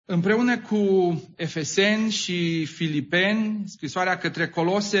Împreună cu Efeseni și Filipeni, scrisoarea către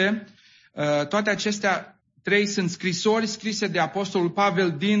Colose, toate acestea trei sunt scrisori scrise de Apostolul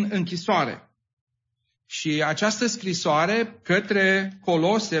Pavel din închisoare. Și această scrisoare către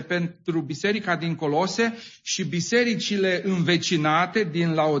Colose, pentru biserica din Colose și bisericile învecinate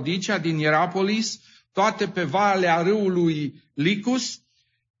din Laodiceea, din Hierapolis, toate pe valea râului Licus,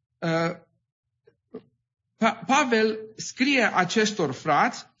 Pavel scrie acestor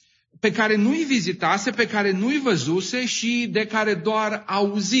frați pe care nu-i vizitase, pe care nu-i văzuse și de care doar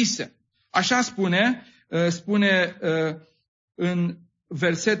auzise. Așa spune în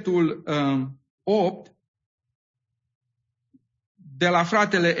versetul 8, de la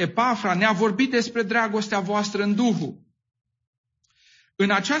fratele Epafra, ne-a vorbit despre dragostea voastră în Duhul.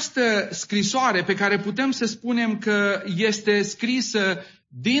 În această scrisoare, pe care putem să spunem că este scrisă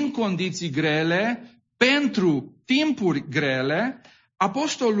din condiții grele, pentru timpuri grele,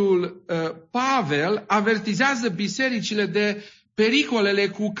 apostolul Pavel avertizează bisericile de pericolele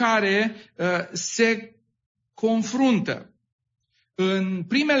cu care se confruntă. În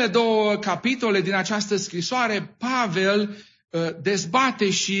primele două capitole din această scrisoare, Pavel dezbate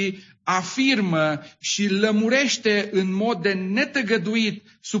și afirmă și lămurește în mod de netăgăduit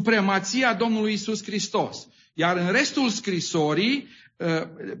supremația Domnului Iisus Hristos. Iar în restul scrisorii,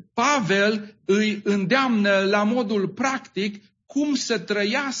 Pavel îi îndeamnă la modul practic cum să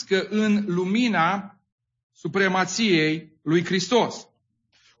trăiască în lumina supremației lui Hristos.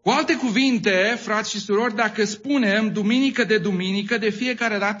 Cu alte cuvinte, frați și surori, dacă spunem duminică de duminică, de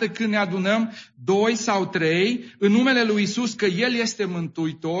fiecare dată când ne adunăm 2 sau 3, în numele lui Iisus, că El este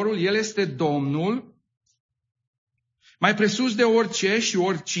Mântuitorul, El este Domnul, mai presus de orice și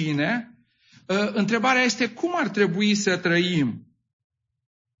oricine, întrebarea este cum ar trebui să trăim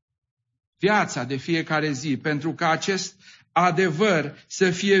viața de fiecare zi, pentru ca acest adevăr să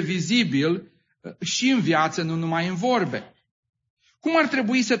fie vizibil și în viață, nu numai în vorbe. Cum ar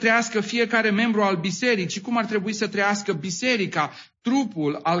trebui să trăiască fiecare membru al bisericii? Cum ar trebui să trăiască biserica,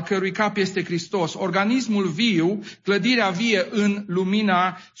 trupul al cărui cap este Hristos, organismul viu, clădirea vie în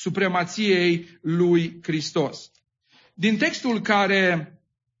lumina supremației lui Hristos? Din textul care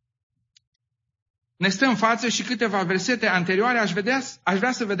ne stă în față și câteva versete anterioare, aș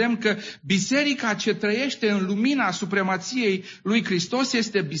vrea să vedem că biserica ce trăiește în lumina supremației lui Hristos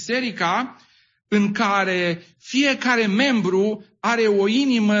este biserica în care fiecare membru are o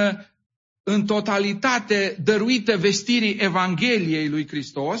inimă în totalitate dăruită vestirii Evangheliei lui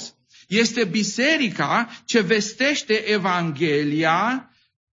Hristos. Este biserica ce vestește Evanghelia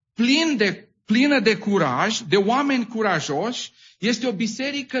plină de curaj, de oameni curajoși. Este o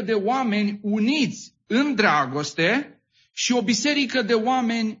biserică de oameni uniți în dragoste și o biserică de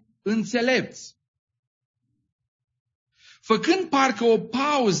oameni înțelepți. Făcând parcă o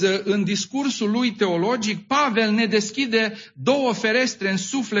pauză în discursul lui teologic, Pavel ne deschide 2 ferestre în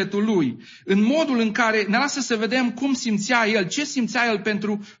sufletul lui, în modul în care ne lasă să vedem cum simțea el, ce simțea el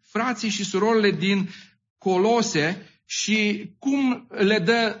pentru frații și surorile din Colose și cum le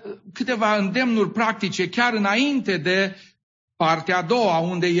dă câteva îndemnuri practice chiar înainte de partea a doua,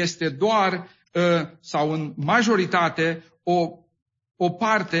 unde este doar sau în majoritate o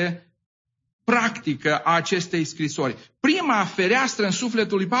parte practică a acestei scrisori. Prima fereastră în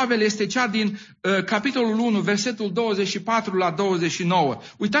sufletul lui Pavel este cea din capitolul 1, versetul 24 la 29.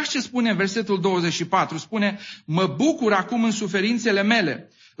 Uitați ce spune în versetul 24. Spune, mă bucur acum în suferințele mele.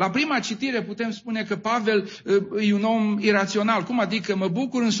 La prima citire putem spune că Pavel e un om irațional. Cum adică mă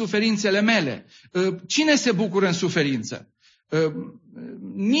bucur în suferințele mele? Cine se bucură în suferință?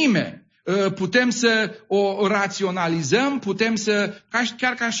 Nimeni. Putem să o raționalizăm, putem să,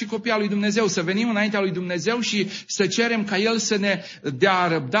 chiar ca și copiii lui Dumnezeu, să venim înaintea lui Dumnezeu și să cerem ca El să ne dea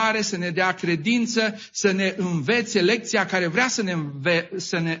răbdare, să ne dea credință, să ne învețe lecția care vrea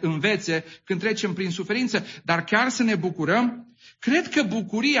să ne învețe când trecem prin suferință, dar chiar să ne bucurăm. Cred că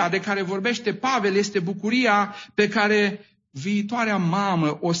bucuria de care vorbește Pavel este bucuria pe care viitoarea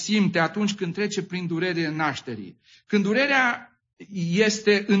mamă o simte atunci când trece prin durerea nașterii. Când durerea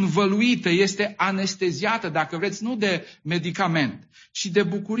este învăluită, este anesteziată, dacă vreți, nu de medicament, ci de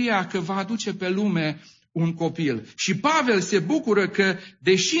bucuria că va aduce pe lume un copil. Și Pavel se bucură că,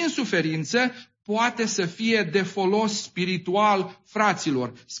 deși în suferință, poate să fie de folos spiritual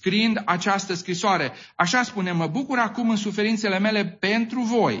fraților, scriind această scrisoare. Așa spune, mă bucur acum în suferințele mele pentru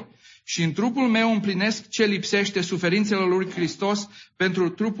voi și în trupul meu împlinesc ce lipsește suferințelor lui Hristos pentru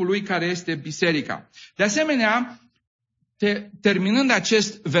trupul lui care este biserica. De asemenea, terminând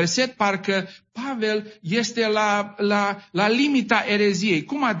acest verset, parcă Pavel este la limita ereziei.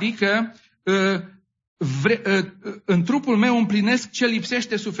 Cum adică în trupul meu împlinesc ce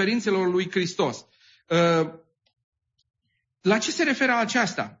lipsește suferințelor lui Hristos. La ce se referă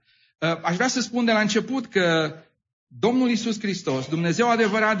aceasta? Aș vrea să spun de la început că Domnul Iisus Hristos, Dumnezeu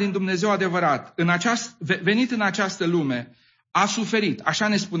adevărat din Dumnezeu adevărat, venit în această lume, a suferit. Așa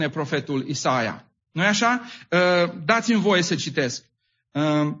ne spune profetul Isaia. Nu-i așa? Dați-mi voie să citesc.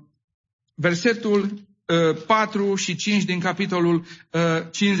 Versetul 4 și 5 din capitolul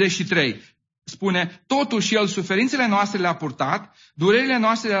 53. Spune, totuși El suferințele noastre le-a purtat, durerile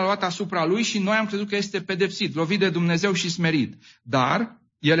noastre le-a luat asupra Lui și noi am crezut că este pedepsit, lovit de Dumnezeu și smerit. Dar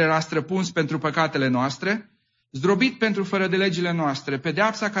El era străpuns pentru păcatele noastre, zdrobit pentru fără de legile noastre.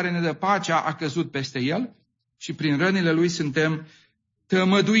 Pedeapsa care ne dă pacea a căzut peste El și prin rănile Lui suntem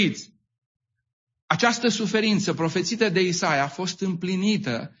tămăduiți. Această suferință profețită de Isaia a fost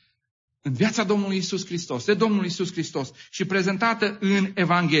împlinită în viața Domnului Iisus Hristos, de Domnul Iisus Hristos și prezentată în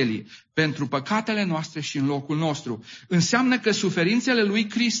Evanghelie pentru păcatele noastre și în locul nostru. Înseamnă că suferințele lui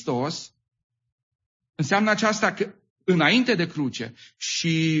Hristos, înseamnă aceasta că înainte de cruce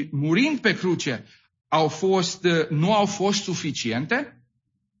și murind pe cruce nu au fost suficiente?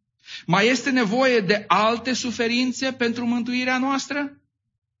 Mai este nevoie de alte suferințe pentru mântuirea noastră?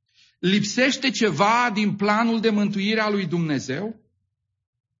 Lipsește ceva din planul de mântuire a lui Dumnezeu?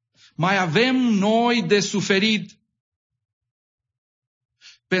 Mai avem noi de suferit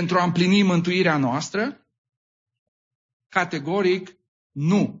pentru a împlini mântuirea noastră? Categoric,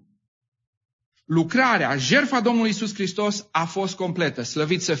 nu. Lucrarea, jertfa Domnului Iisus Hristos a fost completă,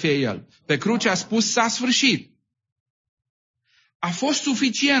 slăvit să fie El. Pe cruce a spus, s-a sfârșit. A fost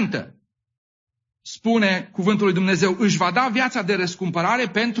suficientă. Spune cuvântul lui Dumnezeu, își va da viața de răscumpărare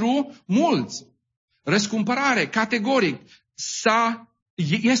pentru mulți. Răscumpărare, categoric,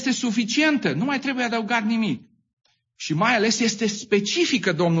 este suficientă, nu mai trebuie adăugat nimic. Și mai ales este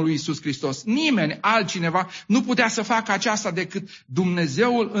specifică Domnului Iisus Hristos. Nimeni altcineva nu putea să facă aceasta decât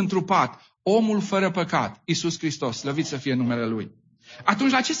Dumnezeul întrupat, omul fără păcat, Iisus Hristos, slăvit să fie numele Lui.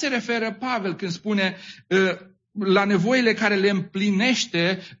 Atunci la ce se referă Pavel când spune la nevoile care le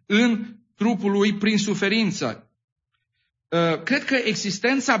împlinește în trupul lui prin suferință? Cred că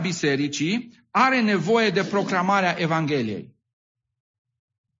existența bisericii are nevoie de proclamarea Evangheliei.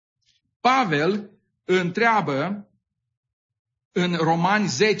 Pavel întreabă în Romani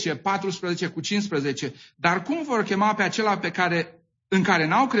 10, 14 cu 15, dar cum vor chema pe acela în care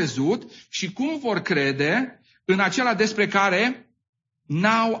n-au crezut și cum vor crede în acela despre care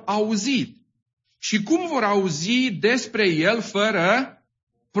n-au auzit? Și cum vor auzi despre el fără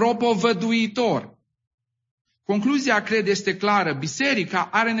propovăduitor? Concluzia, cred, este clară. Biserica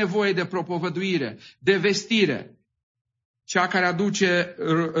are nevoie de propovăduire, de vestire. Cea care aduce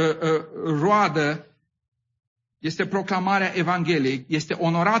roadă este proclamarea Evangheliei, este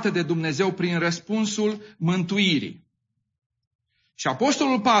onorată de Dumnezeu prin răspunsul mântuirii. Și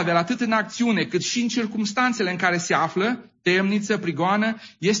apostolul Pavel, atât în acțiune cât și în circumstanțele în care se află, temniță, prigoană,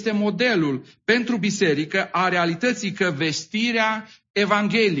 este modelul pentru biserică a realității că vestirea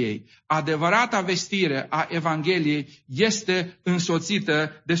Evangheliei, adevărata vestire a Evangheliei, este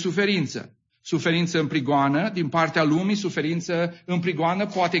însoțită de suferință. Suferință în prigoană din partea lumii, suferință în prigoană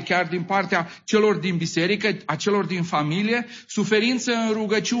poate chiar din partea celor din biserică, a celor din familie, suferință în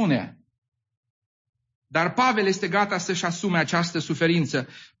rugăciune. Dar Pavel este gata să-și asume această suferință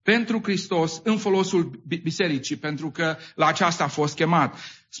pentru Hristos în folosul bisericii, pentru că la aceasta a fost chemat.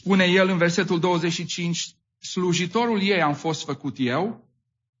 Spune el în versetul 25, slujitorul ei am fost făcut eu,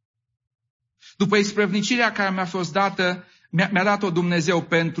 după isprăvnicirea care mi-a fost dată, mi-a dat-o Dumnezeu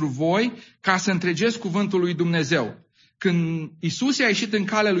pentru voi, ca să întregesc cuvântul lui Dumnezeu. Când Iisus a ieșit în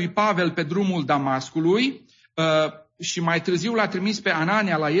calea lui Pavel pe drumul Damascului și mai târziu l-a trimis pe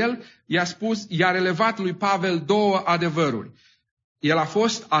Anania la el, i-a relevat lui Pavel două adevăruri. El a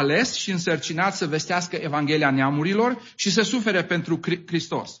fost ales și însărcinat să vestească Evanghelia neamurilor și să sufere pentru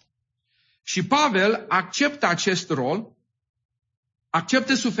Hristos. Și Pavel acceptă acest rol,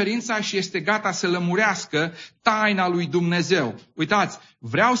 acceptă suferința și este gata să lămurească taina lui Dumnezeu. Uitați,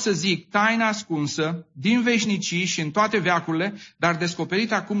 vreau să zic taina ascunsă din veșnicii și în toate veacurile, dar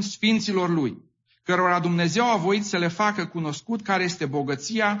descoperită acum sfinților lui, cărora Dumnezeu a voit să le facă cunoscut care este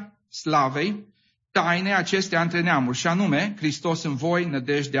bogăția slavei, tainei acestea între neamuri, și anume Hristos în voi,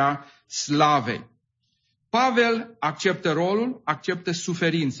 nădejdea slavei. Pavel acceptă rolul, acceptă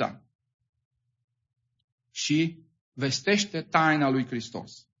suferința și vestește taina lui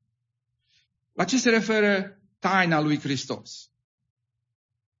Hristos. La ce se referă taina lui Hristos?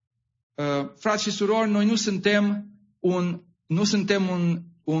 Frați și surori, noi nu suntem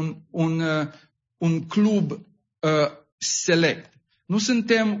un club select. Nu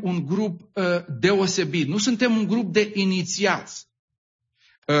suntem un grup deosebit, nu suntem un grup de inițiați.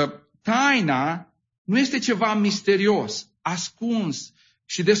 Taina nu este ceva misterios, ascuns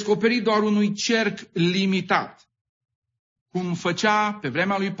și descoperit doar unui cerc limitat, cum făcea pe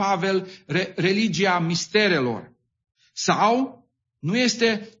vremea lui Pavel religia misterelor. Sau nu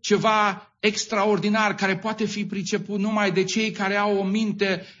este ceva extraordinar care poate fi priceput numai de cei care au o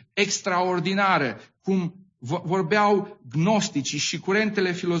minte extraordinară, cum vorbeau gnosticii și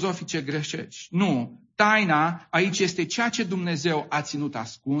curentele filozofice grecești. Nu, taina aici este ceea ce Dumnezeu a ținut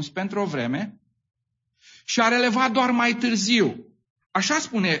ascuns pentru o vreme și a relevat doar mai târziu. Așa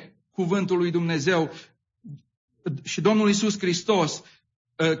spune cuvântul lui Dumnezeu și Domnul Iisus Hristos,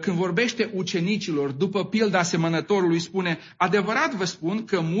 când vorbește ucenicilor, după pilda asemănătorului, spune: adevărat vă spun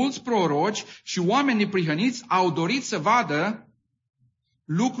că mulți proroci și oameni neprihăniți au dorit să vadă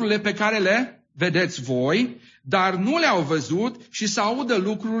lucrurile pe care le vedeți voi, dar nu le-au văzut, și să audă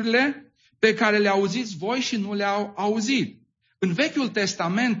lucrurile pe care le auziți voi și nu le-au auzit. În Vechiul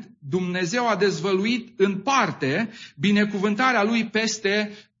Testament, Dumnezeu a dezvăluit în parte binecuvântarea Lui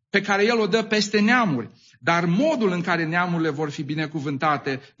pe care El o dă peste neamuri. Dar modul în care neamurile vor fi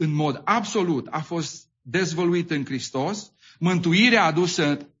binecuvântate în mod absolut a fost dezvăluit în Hristos, mântuirea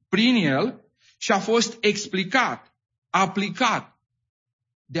adusă prin El și a fost explicat, aplicat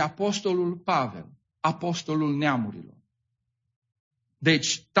de apostolul Pavel, apostolul neamurilor.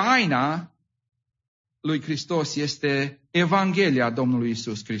 Deci taina lui Hristos este Evanghelia Domnului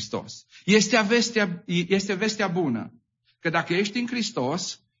Iisus Hristos. Este vestea bună că dacă ești în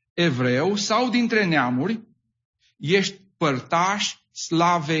Hristos, evreu sau dintre neamuri, ești părtaș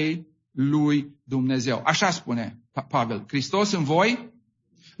slavei lui Dumnezeu. Așa spune Pavel: Hristos în voi,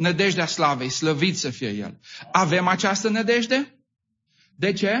 nădejdea slavei, slăvit să fie El. Avem această nădejde?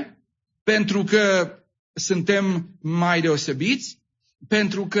 De ce? Pentru că suntem mai deosebiți?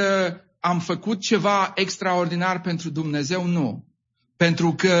 Pentru că am făcut ceva extraordinar pentru Dumnezeu? Nu.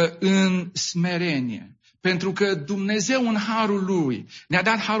 Pentru că în smerenie, pentru că Dumnezeu în harul Lui ne-a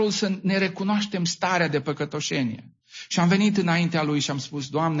dat harul să ne recunoaștem starea de păcătoșenie. Și am venit înaintea Lui și am spus: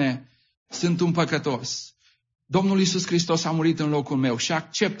 Doamne, sunt un păcătos. Domnul Iisus Hristos a murit în locul meu și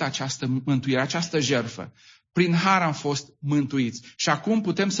acceptă această mântuire, această jertfă. Prin har am fost mântuiți și acum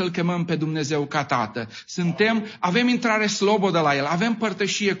putem să-L chemăm pe Dumnezeu ca Tată. Avem intrare slobodă la El, avem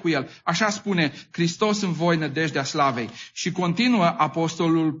părtășie cu El. Așa spune: Hristos în voi, nădejdea slavei. Și continuă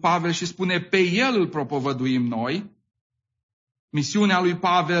apostolul Pavel și spune: pe El îl propovăduim noi. Misiunea lui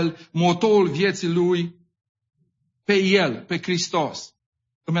Pavel, motoul vieții lui, pe El, pe Hristos.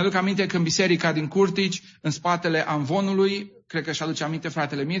 Îmi aduc aminte că în biserica din Curtici, în spatele amvonului, cred că își aduce aminte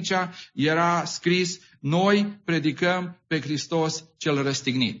fratele Mircea, era scris: noi predicăm pe Hristos cel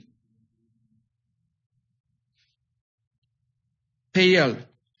răstignit. Pe El.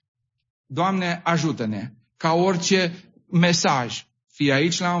 Doamne, ajută-ne ca orice mesaj, fie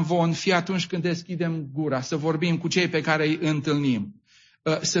aici la amvon, fie atunci când deschidem gura, să vorbim cu cei pe care îi întâlnim,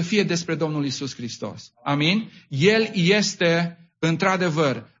 să fie despre Domnul Iisus Hristos. Amin? El este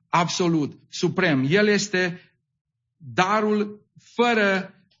într-adevăr absolut, suprem. El este darul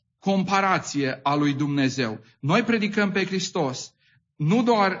fără comparație a lui Dumnezeu. Noi predicăm pe Hristos, nu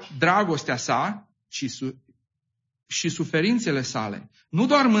doar dragostea sa, ci și suferințele sale, nu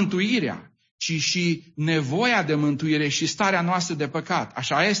doar mântuirea, ci și nevoia de mântuire și starea noastră de păcat.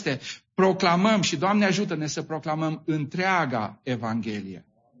 Așa este, proclamăm și Doamne ajută-ne să proclamăm întreaga Evanghelie.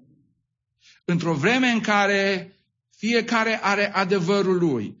 Într-o vreme în care fiecare are adevărul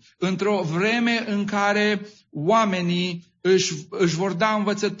lui, într-o vreme în care oamenii își vor da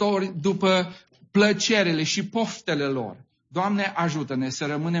învățători după plăcerile și poftele lor. Doamne, ajută-ne să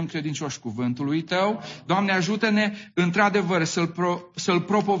rămânem credincioși cuvântului Tău. Doamne, ajută-ne într-adevăr să-L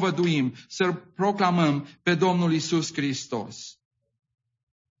propovăduim, să-L proclamăm pe Domnul Iisus Hristos.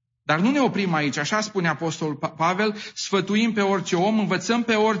 Dar nu ne oprim aici, așa spune apostolul Pavel: sfătuim pe orice om, învățăm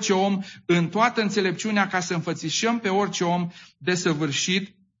pe orice om în toată înțelepciunea ca să înfățișăm pe orice om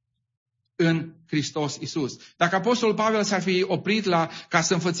desăvârșit în Hristos Iisus. Dacă apostolul Pavel s-ar fi oprit ca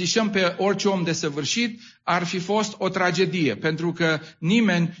să înfățișăm pe orice om desăvârșit, ar fi fost o tragedie, pentru că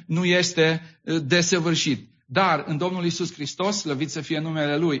nimeni nu este desăvârșit. Dar în Domnul Iisus Hristos, slăvit să fie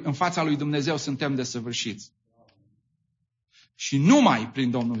numele Lui, în fața lui Dumnezeu suntem desăvârșiți. Și numai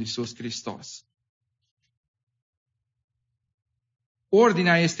prin Domnul Iisus Hristos.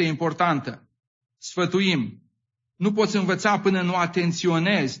 Ordinea este importantă. Sfătuim. Nu poți învăța până nu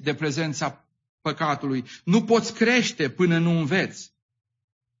atenționezi de prezența păcatului. Nu poți crește până nu înveți.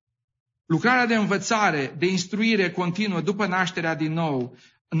 Lucrarea de învățare, de instruire continuă după nașterea din nou,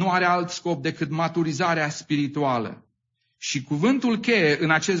 nu are alt scop decât maturizarea spirituală. Și cuvântul cheie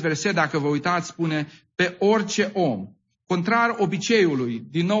în acest verset, dacă vă uitați, spune pe orice om. Contrar obiceiului,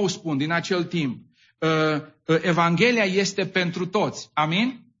 din nou spun, din acel timp, Evanghelia este pentru toți.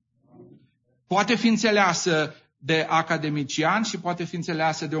 Amin? Poate fi înțeleasă de academician și poate fi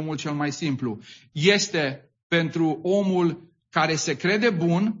înțeleasă de omul cel mai simplu. Este pentru omul care se crede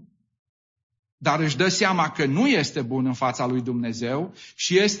bun, dar își dă seama că nu este bun în fața lui Dumnezeu,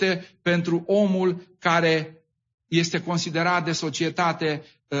 și este pentru omul care este considerat de societate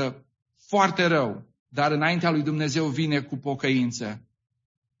foarte rău, dar înaintea lui Dumnezeu vine cu pocăință.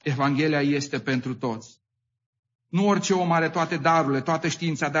 Evanghelia este pentru toți. Nu orice om are toate darurile, toată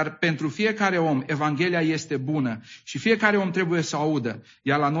știința, dar pentru fiecare om Evanghelia este bună și fiecare om trebuie să o audă.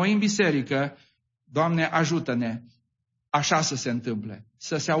 Iar la noi în biserică, Doamne, ajută-ne așa să se întâmple,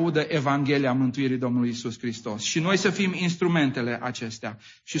 să se audă Evanghelia mântuirii Domnului Iisus Hristos și noi să fim instrumentele acestea.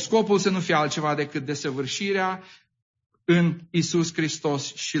 Și scopul să nu fie altceva decât desăvârșirea în Iisus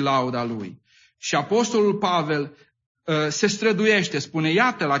Hristos și lauda Lui. Și Apostolul Pavel se străduiește, spune,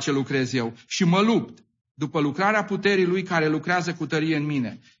 iată la ce lucrez eu și mă lupt după lucrarea puterii Lui care lucrează cu tărie în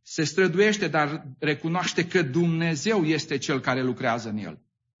mine. Se străduiește, dar recunoaște că Dumnezeu este Cel care lucrează în el.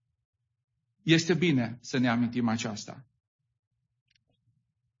 Este bine să ne amintim aceasta.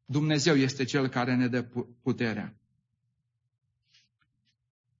 Dumnezeu este Cel care ne dă puterea.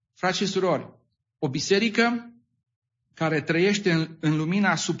 Frați și surori, o biserică care trăiește în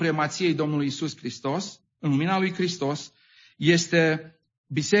lumina supremației Domnului Iisus Hristos, în lumina lui Hristos, este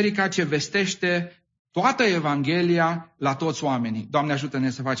biserica ce vestește toată Evanghelia la toți oamenii. Doamne, ajută-ne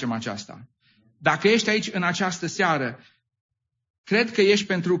să facem aceasta. Dacă ești aici în această seară, cred că ești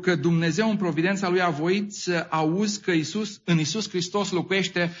pentru că Dumnezeu în providența Lui a voit să auzi că în Iisus Hristos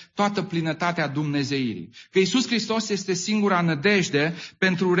locuiește toată plinătatea dumnezeirii. Că Iisus Hristos este singura nădejde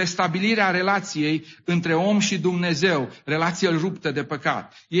pentru restabilirea relației între om și Dumnezeu, relație ruptă de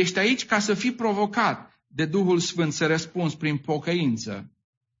păcat. Ești aici ca să fii provocat de Duhul Sfânt să răspunzi prin pocăință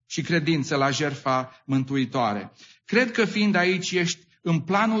și credință la jertfa mântuitoare. Cred că fiind aici ești în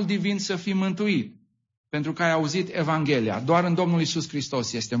planul divin să fii mântuit. Pentru că ai auzit Evanghelia. Doar în Domnul Iisus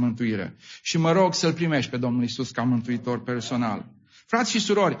Hristos este mântuire. Și mă rog să-L primești pe Domnul Iisus ca mântuitor personal. Frați și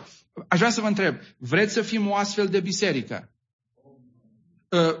surori, aș vrea să vă întreb, vreți să fim o astfel de biserică?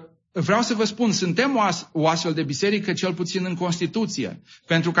 Vreau să vă spun, suntem o astfel de biserică, cel puțin în Constituție.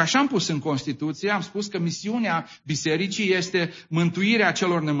 Pentru că așa am pus în Constituție, am spus că misiunea bisericii este mântuirea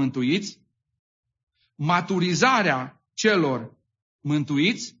celor nemântuiți, maturizarea celor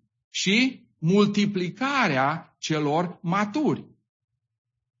mântuiți și multiplicarea celor maturi.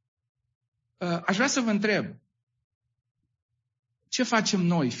 Aș vrea să vă întreb, ce facem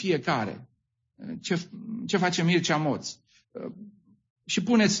noi, fiecare? Ce face Mircea Moț? Și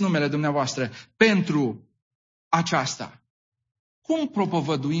puneți numele dumneavoastră pentru aceasta. Cum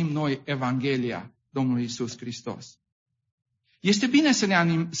propovăduim noi Evanghelia Domnului Iisus Hristos? Este bine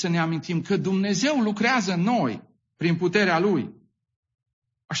să ne amintim că Dumnezeu lucrează în noi prin puterea Lui.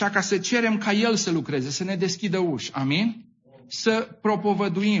 Așa ca să cerem ca El să lucreze, să ne deschidă uși. Amin? Să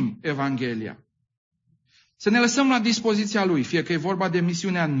propovăduim Evanghelia. Să ne lăsăm la dispoziția Lui, fie că e vorba de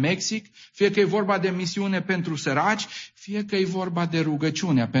misiunea în Mexic, fie că e vorba de misiune pentru săraci, fie că e vorba de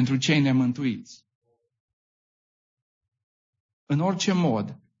rugăciunea pentru cei nemântuiți. În orice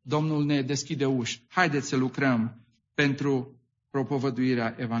mod, Domnul ne deschide uși. Haideți să lucrăm pentru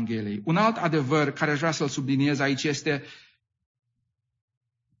propovăduirea Evangheliei. Un alt adevăr care aș vrea să-l subliniez aici este,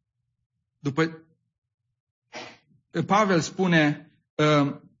 după Pavel spune,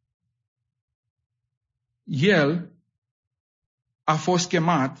 el a fost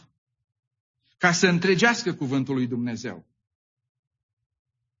chemat ca să întregească cuvântul lui Dumnezeu.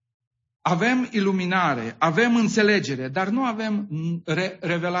 Avem iluminare, avem înțelegere, dar nu avem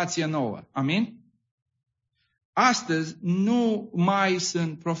revelație nouă. Amin? Astăzi nu mai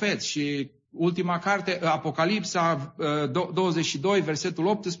sunt profeți și ultima carte, Apocalipsa 22, versetul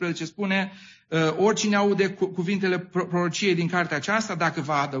 18, spune, oricine aude cuvintele prorociei din cartea aceasta, dacă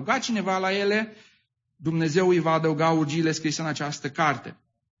va adăuga cineva la ele, Dumnezeu îi va adăuga urgiile scrise în această carte.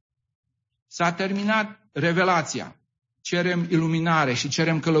 S-a terminat revelația. Cerem iluminare și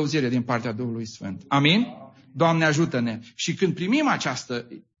cerem călăuzire din partea Duhului Sfânt. Amin? Doamne, ajută-ne. Și când primim această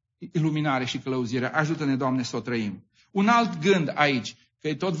iluminare și călăuzire, ajută-ne, Doamne, să o trăim. Un alt gând aici, că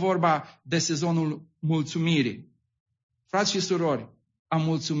e tot vorba de sezonul mulțumirii. Frați și surori, am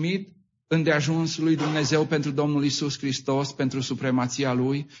mulțumit îndeajuns lui Dumnezeu pentru Domnul Iisus Hristos, pentru supremația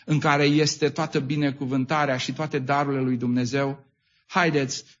Lui, în care este toată binecuvântarea și toate darurile lui Dumnezeu.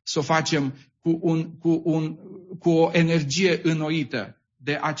 Haideți să o facem cu o energie înnoită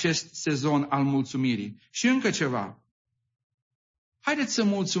de acest sezon al mulțumirii. Și încă ceva. Haideți să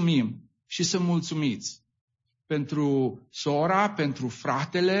mulțumim și să mulțumiți pentru sora, pentru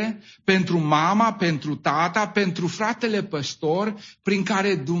fratele, pentru mama, pentru tata, pentru fratele păstor, prin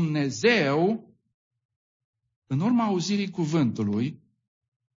care Dumnezeu, în urma auzirii cuvântului,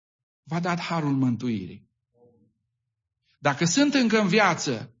 v-a dat harul mântuirii. Dacă sunt încă în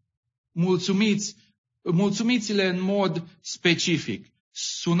viață, mulțumiți-le în mod specific.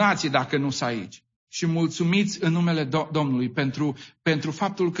 Sunați dacă nu sunt aici. Și mulțumiți în numele Domnului pentru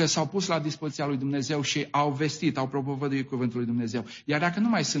faptul că s-au pus la dispoziția lui Dumnezeu și au vestit, au propovăduit cuvântul lui Dumnezeu. Iar dacă nu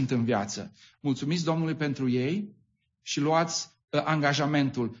mai sunt în viață, mulțumiți Domnului pentru ei și luați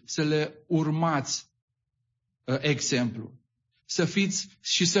angajamentul să le urmați exemplu. Să fiți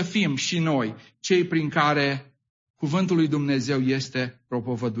și să fim și noi cei prin care cuvântul lui Dumnezeu este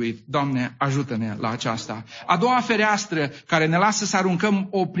propovăduit. Doamne, ajută-ne la aceasta. A doua fereastră care ne lasă să aruncăm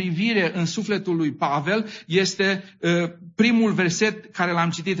o privire în sufletul lui Pavel este primul verset care l-am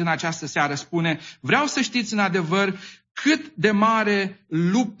citit în această seară. Spune: vreau să știți în adevăr cât de mare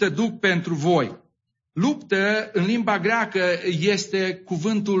luptă duc pentru voi. Luptă în limba greacă este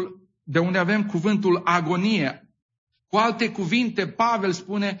cuvântul, de unde avem cuvântul agonie. Cu alte cuvinte, Pavel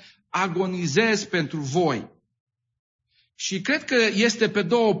spune: agonizez pentru voi. Și cred că este pe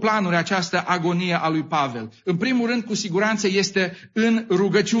două planuri această agonie a lui Pavel. În primul rând, cu siguranță, este în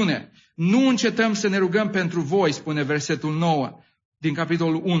rugăciune. Nu încetăm să ne rugăm pentru voi, spune versetul 9 din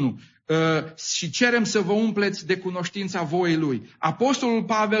capitolul 1. Și cerem să vă umpleți de cunoștința voii lui. Apostolul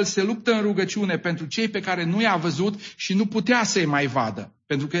Pavel se luptă în rugăciune pentru cei pe care nu i-a văzut și nu putea să-i mai vadă,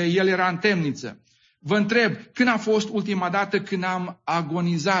 pentru că el era în temniță. Vă întreb, când a fost ultima dată când am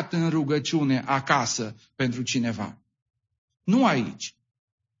agonizat în rugăciune acasă pentru cineva? Nu aici,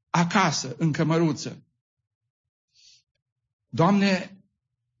 acasă, în cămăruță. Doamne,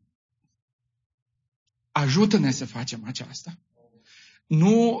 ajută-ne să facem aceasta.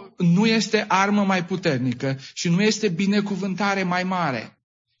 Nu este armă mai puternică și nu este binecuvântare mai mare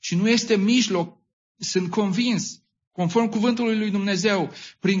și nu este mijloc, sunt convins, conform cuvântului lui Dumnezeu,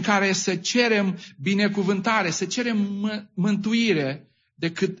 prin care să cerem binecuvântare, să cerem mântuire,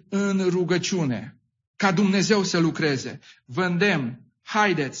 decât în rugăciune. Ca Dumnezeu să lucreze. Vă îndemn,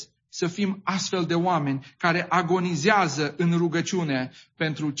 haideți să fim astfel de oameni care agonizează în rugăciune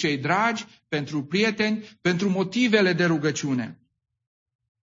pentru cei dragi, pentru prieteni, pentru motivele de rugăciune.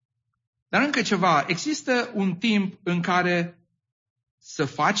 Dar încă ceva, există un timp în care să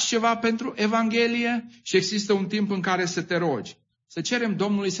faci ceva pentru Evanghelie și există un timp în care să te rogi. Să cerem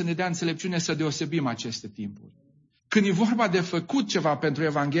Domnului să ne dea înțelepciune să deosebim aceste timpuri. Când e vorba de făcut ceva pentru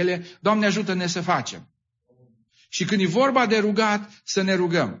Evanghelie, Doamne ajută-ne să facem. Și când e vorba de rugat, să ne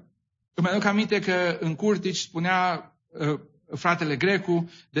rugăm. Îmi aduc aminte că în Curtici spunea fratele Grecu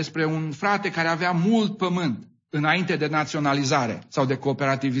despre un frate care avea mult pământ înainte de naționalizare sau de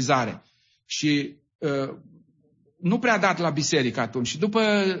cooperativizare. Și nu prea dat la biserică atunci.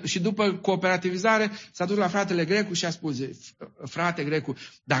 Și după cooperativizare s-a dus la fratele Grecu și a spus: frate Grecu,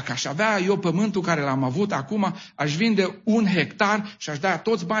 dacă aș avea eu pământul care l-am avut acum, aș vinde 1 hectar și aș da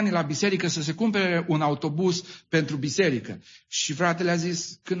toți banii la biserică să se cumpere un autobuz pentru biserică. Și fratele a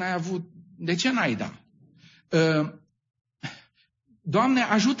zis: când ai avut, de ce n-ai da? Doamne,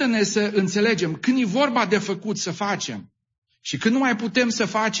 ajută-ne să înțelegem când e vorba de făcut să facem. Și când nu mai putem să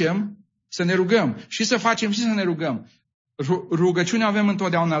facem, să ne rugăm. Și să facem și să ne rugăm. Rugăciunea avem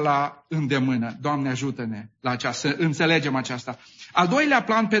întotdeauna la îndemână. Doamne, ajută-ne la aceasta, să înțelegem aceasta. Al doilea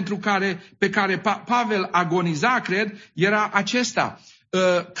plan pe care Pavel agoniza, cred, era acesta.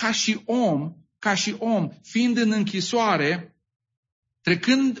 Ca și om, fiind în închisoare,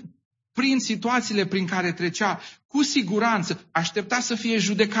 trecând prin situațiile prin care trecea, cu siguranță aștepta să fie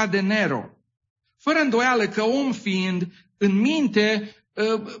judecat de Nero. Fără îndoială că om fiind, în minte,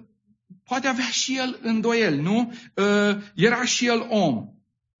 poate avea și el îndoieli, nu? Era și el om.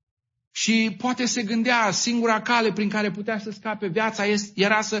 Și poate se gândea, singura cale prin care putea să scape viața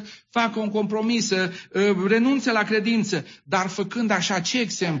era să facă un compromis, să renunțe la credință. Dar făcând așa, ce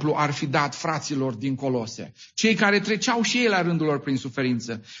exemplu ar fi dat fraților din Colose? Cei care treceau și ei la rândul lor prin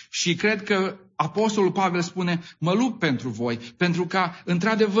suferință. Și cred că Apostolul Pavel spune: mă lupt pentru voi, pentru ca,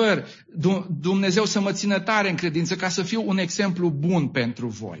 într-adevăr, Dumnezeu să mă țină tare în credință, ca să fiu un exemplu bun pentru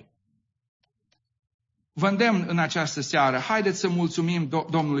voi. Vă îndemn în această seară, haideți să mulțumim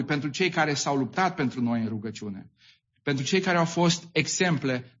Domnului pentru cei care s-au luptat pentru noi în rugăciune, pentru cei care au fost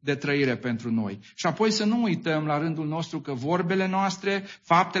exemple de trăire pentru noi. Și apoi să nu uităm la rândul nostru că vorbele noastre,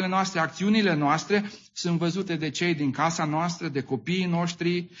 faptele noastre, acțiunile noastre sunt văzute de cei din casa noastră, de copiii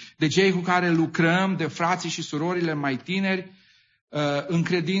noștri, de cei cu care lucrăm, de frații și surorile mai tineri în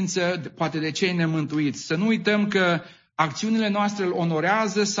credință, poate de cei nemântuiți. Să nu uităm că acțiunile noastre îl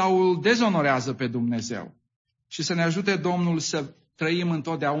onorează sau îl dezonorează pe Dumnezeu. Și să ne ajute Domnul să trăim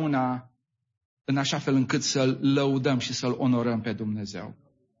întotdeauna în așa fel încât să-L lăudăm și să-L onorăm pe Dumnezeu.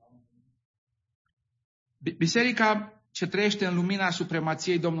 Biserica ce trăiește în lumina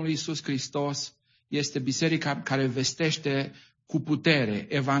supremației Domnului Iisus Hristos este biserica care vestește cu putere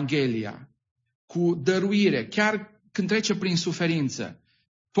Evanghelia, cu dăruire, chiar când trece prin suferință,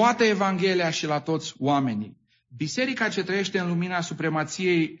 toată Evanghelia și la toți oamenii. Biserica ce trăiește în lumina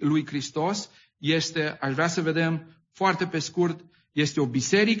supremației lui Hristos este, aș vrea să vedem foarte pe scurt, este o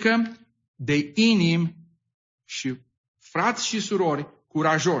biserică de inimi și frați și surori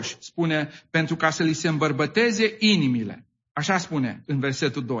curajoși, spune, pentru ca să li se îmbărbăteze inimile. Așa spune în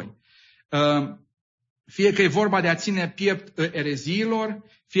versetul 2. Fie că e vorba de a ține piept ereziilor,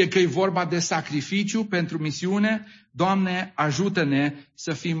 fie că e vorba de sacrificiu pentru misiune, Doamne, ajută-ne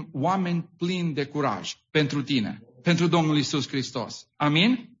să fim oameni plini de curaj pentru Tine, pentru Domnul Iisus Hristos.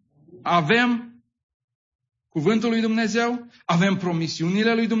 Amin? Avem cuvântul lui Dumnezeu, avem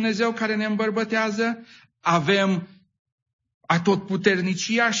promisiunile lui Dumnezeu care ne îmbărbătează, avem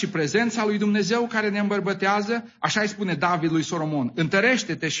atotputernicia și prezența lui Dumnezeu care ne îmbărbătează. Așa îi spune David lui Solomon: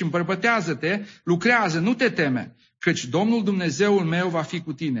 întărește-te și îmbărbătează-te, lucrează, nu te teme, căci Domnul Dumnezeul meu va fi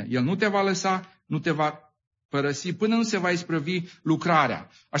cu tine. El nu te va lăsa, nu te va părăsi până nu se va isprăvi lucrarea.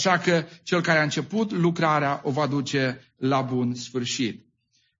 Așa că cel care a început lucrarea o va duce la bun sfârșit.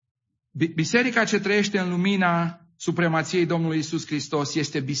 Biserica ce trăiește în lumina supremației Domnului Iisus Hristos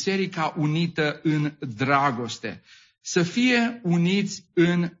este biserica unită în dragoste. Să fie uniți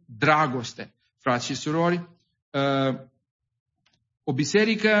în dragoste. Frați și surori, o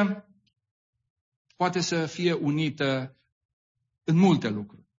biserică poate să fie unită în multe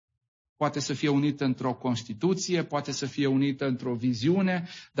lucruri. Poate să fie unită într-o Constituție, poate să fie unită într-o viziune,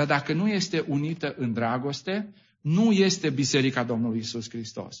 dar dacă nu este unită în dragoste, nu este Biserica Domnului Iisus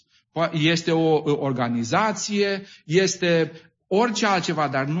Hristos. Este o organizație, este orice altceva,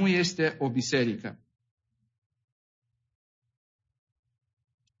 dar nu este o biserică.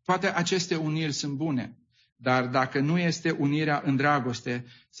 Toate aceste uniri sunt bune, dar dacă nu este unirea în dragoste,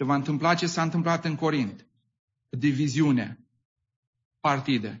 se va întâmpla ce s-a întâmplat în Corint. Diviziune,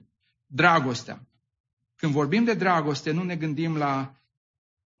 partide, dragostea. Când vorbim de dragoste, nu ne gândim la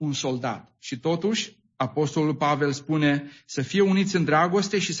un soldat. Și totuși, Apostolul Pavel spune să fie uniți în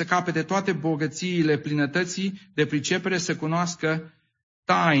dragoste și să capete toate bogățiile plinătății de pricepere, să cunoască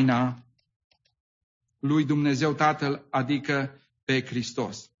taina lui Dumnezeu Tatăl, adică pe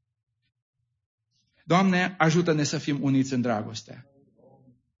Hristos. Doamne, ajută-ne să fim uniți în dragoste.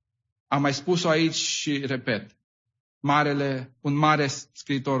 Am mai spus-o aici și repet. Un mare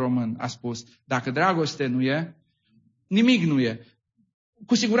scriitor român a spus: dacă dragoste nu e, nimic nu e.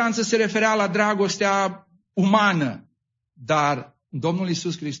 Cu siguranță se referea la dragostea umană, dar Domnul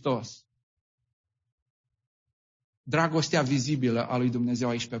Iisus Hristos, dragostea vizibilă a lui Dumnezeu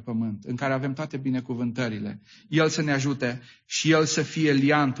aici pe pământ, în care avem toate binecuvântările, El să ne ajute și El să fie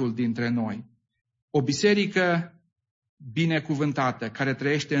liantul dintre noi. O biserică binecuvântată, care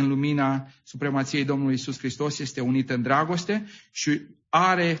trăiește în lumina supremației Domnului Iisus Hristos, este unită în dragoste și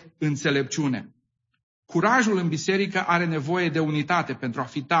are înțelepciune. Curajul în biserică are nevoie de unitate pentru a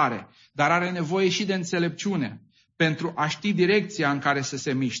fi tare, dar are nevoie și de înțelepciune pentru a ști direcția în care să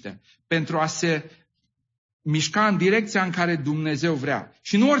se miște, pentru a se mișca în direcția în care Dumnezeu vrea.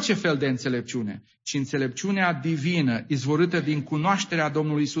 Și nu orice fel de înțelepciune, ci înțelepciunea divină, izvorâtă din cunoașterea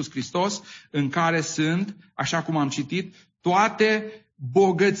Domnului Iisus Hristos, în care sunt, așa cum am citit, toate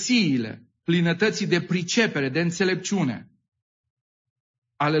bogățiile, plinătății de pricepere, de înțelepciune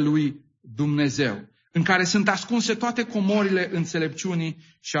ale lui Dumnezeu, în care sunt ascunse toate comorile înțelepciunii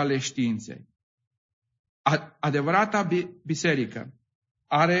și ale științei. Adevărata biserică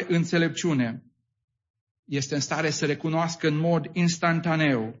are înțelepciune, este în stare să recunoască în mod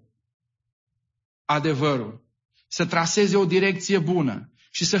instantaneu adevărul, să traseze o direcție bună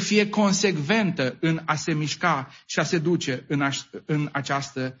și să fie consecventă în a se mișca și a se duce în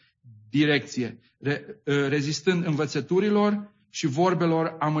această direcție, rezistând învățăturilor și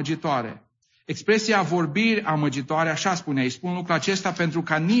vorbelor amăgitoare. Expresia vorbiri amăgitoare, așa spune, îi spun lucrul acesta pentru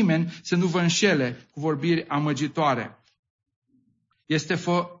ca nimeni să nu vă înșele cu vorbiri amăgitoare.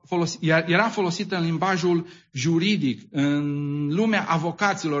 Era folosită în limbajul juridic, în lumea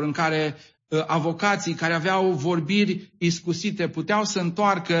avocaților, în care avocații care aveau vorbiri iscusite puteau să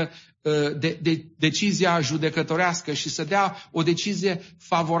întoarcă decizia judecătorească și să dea o decizie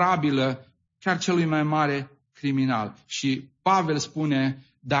favorabilă chiar celui mai mare criminal. Și Pavel spune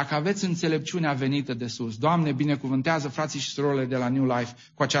dacă aveți înțelepciunea venită de sus. Doamne, binecuvântează frații și surorile de la New Life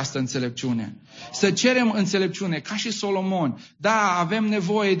cu această înțelepciune. Să cerem înțelepciune, ca și Solomon. Da, avem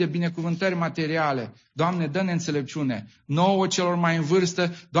nevoie de binecuvântări materiale. Doamne, dă-ne înțelepciune. Nouă celor mai în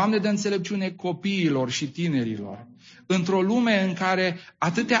vârstă, Doamne, dă înțelepciune copiilor și tinerilor. Într-o lume în care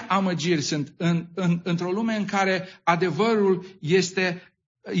atâtea amăgiri sunt, într-o lume în care adevărul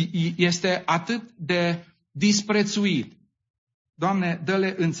este atât de disprețuit. Doamne,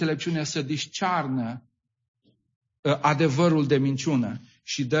 dă-le înțelepciune să discearnă adevărul de minciună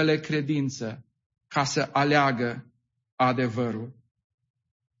și dă-le credință ca să aleagă adevărul.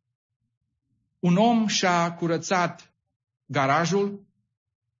 Un om și-a curățat garajul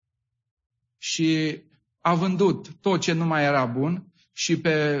și a vândut tot ce nu mai era bun și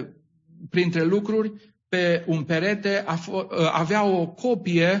printre lucruri, pe un perete avea o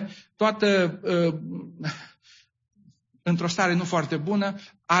copie toată într-o stare nu foarte bună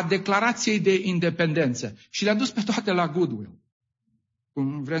a declarației de independență și le-a dus pe toate la Goodwill.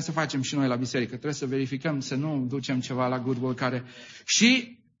 Cum vrem să facem și noi la biserică. Trebuie să verificăm, să nu ducem ceva la Goodwill care...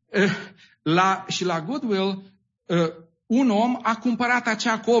 Și la Goodwill un om a cumpărat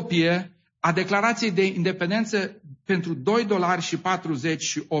acea copie a declarației de independență pentru $2.48.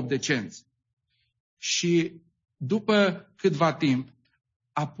 Și după câtva timp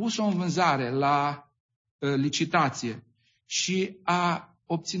a pus-o în vânzare la licitație și a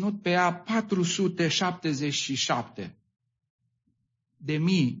obținut pe ea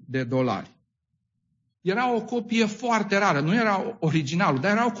 $477.000. Era o copie foarte rară, nu era originalul,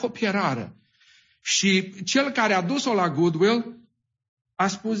 dar era o copie rară. Și cel care a dus-o la Goodwill a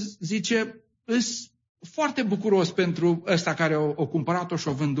spus, zice, îs foarte bucuros pentru ăsta care o cumpărat-o și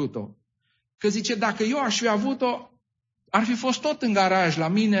o vândut-o. Că zice, dacă eu aș fi avut-o, ar fi fost tot în garaj la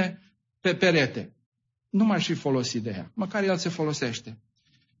mine pe perete. Nu m-aș fi folosit de ea. Măcar el se folosește.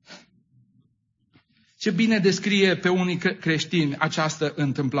 Ce bine descrie pe unii creștini această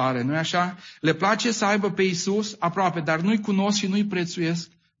întâmplare, nu-i așa? Le place să aibă pe Iisus aproape, dar nu-i cunosc și nu-i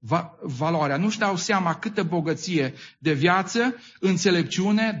prețuiesc valoarea. Nu-și dau seama câtă bogăție de viață,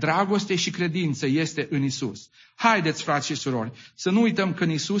 înțelepciune, dragoste și credință este în Iisus. Haideți, frați și surori, să nu uităm că în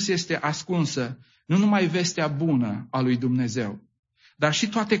Iisus este ascunsă nu numai vestea bună a lui Dumnezeu, dar și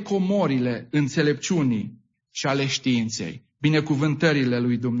toate comorile înțelepciunii și ale științei, binecuvântările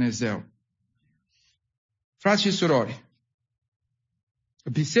lui Dumnezeu. Frați și surori,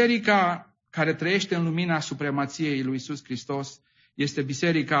 biserica care trăiește în lumina supremației lui Iisus Hristos este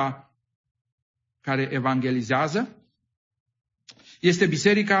biserica care evangelizează, este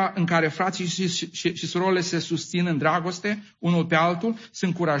biserica în care frații și surorile se susțin în dragoste, unul pe altul,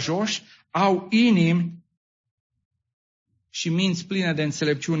 sunt curajoși, au inimi și minți pline de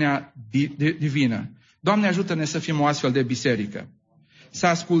înțelepciunea divină. Doamne, ajută-ne să fim o astfel de biserică. Să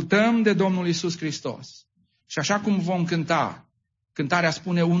ascultăm de Domnul Iisus Hristos. Și așa cum vom cânta, cântarea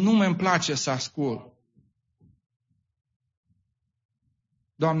spune, un nume îmi place să ascult.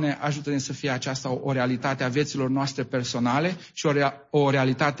 Doamne, ajută-ne să fie aceasta o realitate a vieților noastre personale și o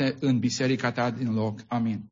realitate în biserica Ta din loc. Amin.